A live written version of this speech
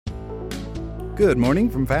Good morning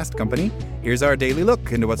from Fast Company. Here's our daily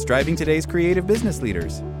look into what's driving today's creative business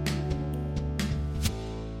leaders.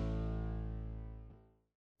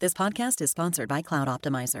 This podcast is sponsored by Cloud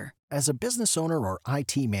Optimizer. As a business owner or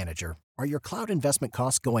IT manager, are your cloud investment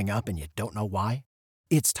costs going up and you don't know why?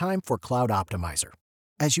 It's time for Cloud Optimizer.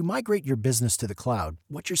 As you migrate your business to the cloud,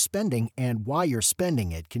 what you're spending and why you're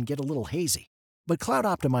spending it can get a little hazy. But Cloud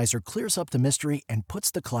Optimizer clears up the mystery and puts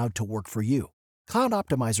the cloud to work for you. Cloud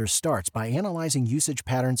Optimizer starts by analyzing usage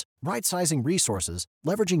patterns, right-sizing resources,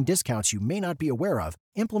 leveraging discounts you may not be aware of,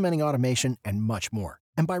 implementing automation, and much more.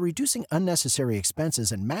 And by reducing unnecessary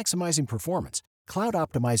expenses and maximizing performance, Cloud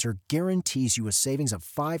Optimizer guarantees you a savings of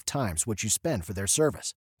 5 times what you spend for their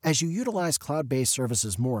service. As you utilize cloud-based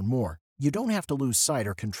services more and more, you don't have to lose sight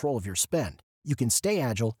or control of your spend. You can stay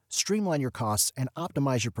agile, streamline your costs, and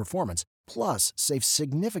optimize your performance, plus save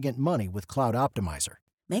significant money with Cloud Optimizer.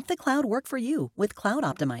 Make the cloud work for you with Cloud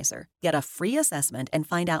Optimizer. Get a free assessment and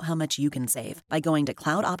find out how much you can save by going to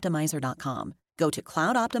cloudoptimizer.com. Go to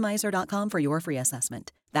cloudoptimizer.com for your free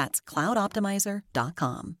assessment. That's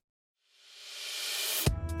cloudoptimizer.com.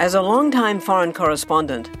 As a longtime foreign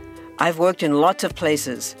correspondent, I've worked in lots of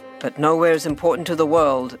places, but nowhere as important to the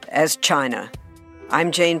world as China. I'm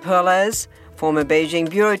Jane Perlez, former Beijing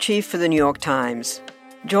bureau chief for the New York Times.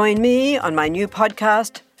 Join me on my new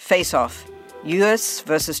podcast, Face Off, U.S.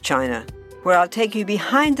 versus China, where I'll take you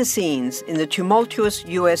behind the scenes in the tumultuous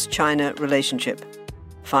U.S.-China relationship.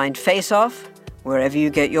 Find Face Off wherever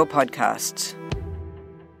you get your podcasts.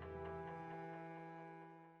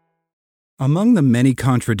 Among the many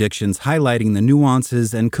contradictions highlighting the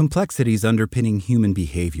nuances and complexities underpinning human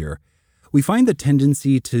behavior, we find the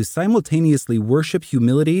tendency to simultaneously worship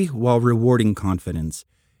humility while rewarding confidence,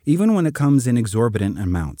 even when it comes in exorbitant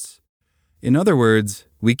amounts. In other words,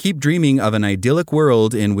 we keep dreaming of an idyllic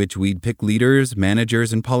world in which we'd pick leaders,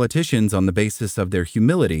 managers, and politicians on the basis of their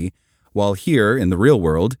humility, while here, in the real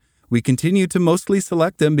world, we continue to mostly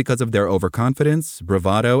select them because of their overconfidence,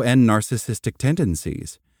 bravado, and narcissistic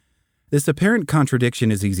tendencies. This apparent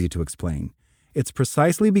contradiction is easy to explain. It's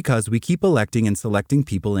precisely because we keep electing and selecting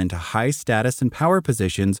people into high status and power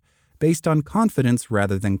positions based on confidence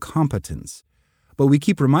rather than competence. But we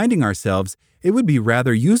keep reminding ourselves it would be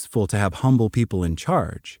rather useful to have humble people in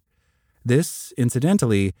charge. This,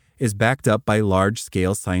 incidentally, is backed up by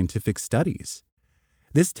large-scale scientific studies.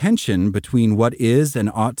 This tension between what is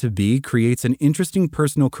and ought to be creates an interesting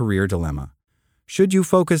personal career dilemma. Should you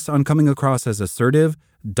focus on coming across as assertive,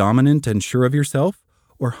 dominant, and sure of yourself,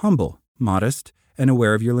 or humble, modest, and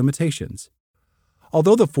aware of your limitations?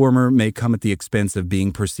 Although the former may come at the expense of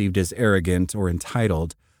being perceived as arrogant or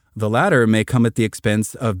entitled, the latter may come at the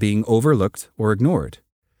expense of being overlooked or ignored.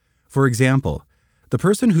 For example, the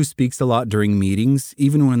person who speaks a lot during meetings,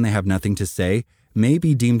 even when they have nothing to say, may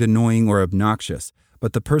be deemed annoying or obnoxious,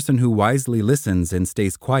 but the person who wisely listens and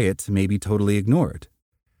stays quiet may be totally ignored.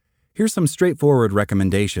 Here's some straightforward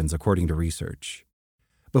recommendations according to research.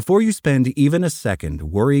 Before you spend even a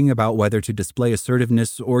second worrying about whether to display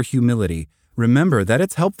assertiveness or humility, remember that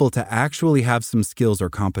it's helpful to actually have some skills or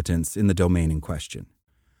competence in the domain in question.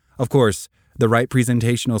 Of course, the right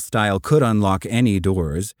presentational style could unlock any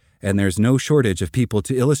doors, and there's no shortage of people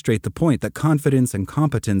to illustrate the point that confidence and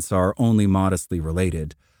competence are only modestly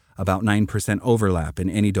related, about 9% overlap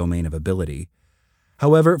in any domain of ability.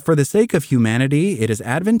 However, for the sake of humanity, it is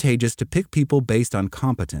advantageous to pick people based on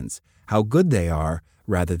competence, how good they are,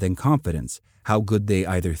 rather than confidence, how good they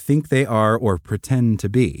either think they are or pretend to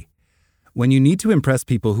be. When you need to impress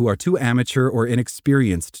people who are too amateur or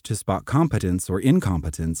inexperienced to spot competence or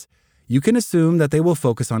incompetence, you can assume that they will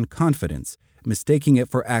focus on confidence, mistaking it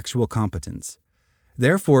for actual competence.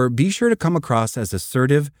 Therefore, be sure to come across as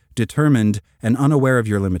assertive, determined, and unaware of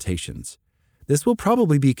your limitations. This will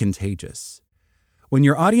probably be contagious. When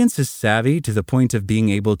your audience is savvy to the point of being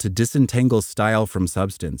able to disentangle style from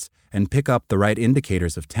substance and pick up the right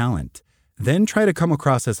indicators of talent, then try to come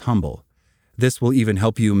across as humble. This will even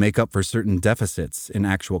help you make up for certain deficits in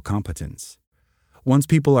actual competence. Once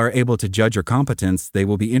people are able to judge your competence, they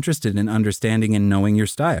will be interested in understanding and knowing your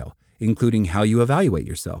style, including how you evaluate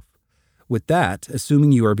yourself. With that,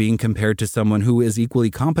 assuming you are being compared to someone who is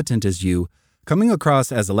equally competent as you, coming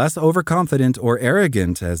across as less overconfident or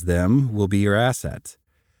arrogant as them will be your asset.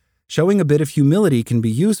 Showing a bit of humility can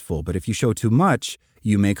be useful, but if you show too much,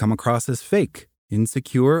 you may come across as fake,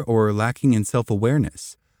 insecure, or lacking in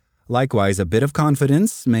self-awareness. Likewise, a bit of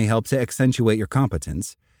confidence may help to accentuate your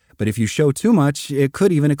competence, but if you show too much, it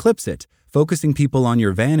could even eclipse it, focusing people on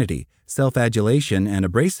your vanity, self-adulation, and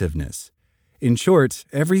abrasiveness. In short,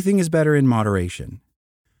 everything is better in moderation.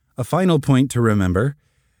 A final point to remember: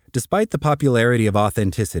 Despite the popularity of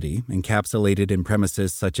authenticity, encapsulated in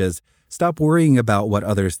premises such as, stop worrying about what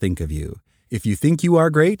others think of you. If you think you are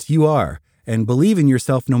great, you are, and believe in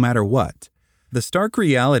yourself no matter what. The stark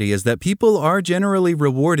reality is that people are generally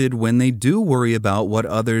rewarded when they do worry about what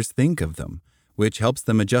others think of them, which helps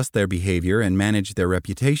them adjust their behavior and manage their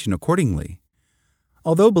reputation accordingly.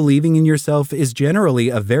 Although believing in yourself is generally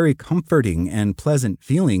a very comforting and pleasant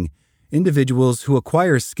feeling, individuals who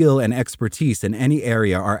acquire skill and expertise in any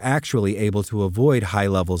area are actually able to avoid high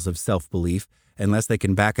levels of self-belief unless they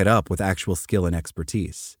can back it up with actual skill and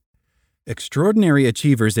expertise. Extraordinary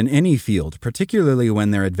achievers in any field, particularly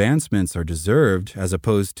when their advancements are deserved as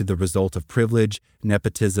opposed to the result of privilege,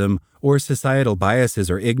 nepotism, or societal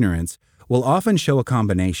biases or ignorance, will often show a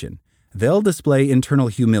combination. They'll display internal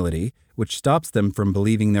humility, which stops them from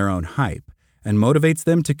believing their own hype, and motivates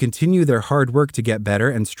them to continue their hard work to get better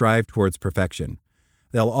and strive towards perfection.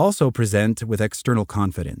 They'll also present with external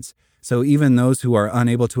confidence, so even those who are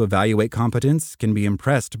unable to evaluate competence can be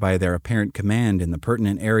impressed by their apparent command in the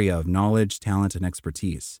pertinent area of knowledge, talent, and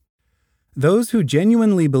expertise. Those who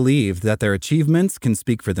genuinely believe that their achievements can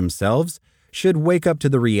speak for themselves should wake up to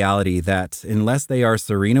the reality that, unless they are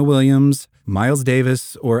Serena Williams, Miles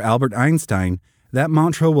Davis, or Albert Einstein, that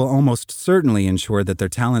mantra will almost certainly ensure that their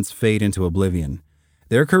talents fade into oblivion.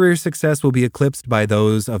 Their career success will be eclipsed by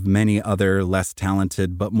those of many other less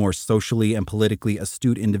talented but more socially and politically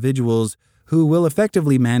astute individuals who will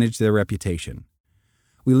effectively manage their reputation.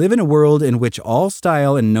 We live in a world in which all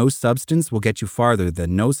style and no substance will get you farther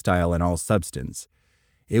than no style and all substance.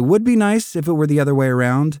 It would be nice if it were the other way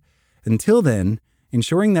around. Until then,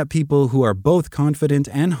 ensuring that people who are both confident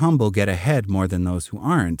and humble get ahead more than those who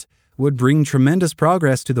aren't would bring tremendous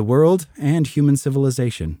progress to the world and human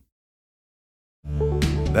civilization.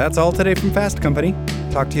 That's all today from Fast Company.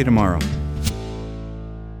 Talk to you tomorrow.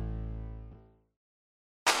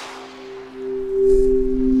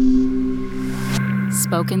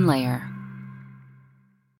 Spoken Layer.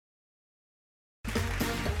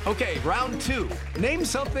 Okay, round two. Name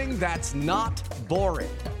something that's not boring.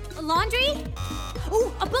 A laundry?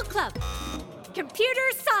 Ooh, a book club. Computer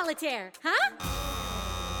solitaire, huh?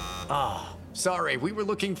 Ah, sorry, we were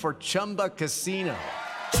looking for Chumba Casino.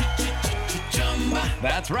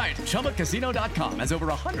 That's right, ChumbaCasino.com has over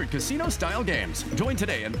 100 casino-style games. Join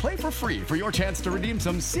today and play for free for your chance to redeem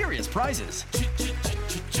some serious prizes.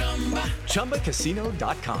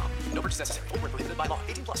 ChumbaCasino.com. No purchase necessary. Void where prohibited by law.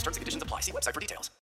 18+ terms and conditions apply. See website for details.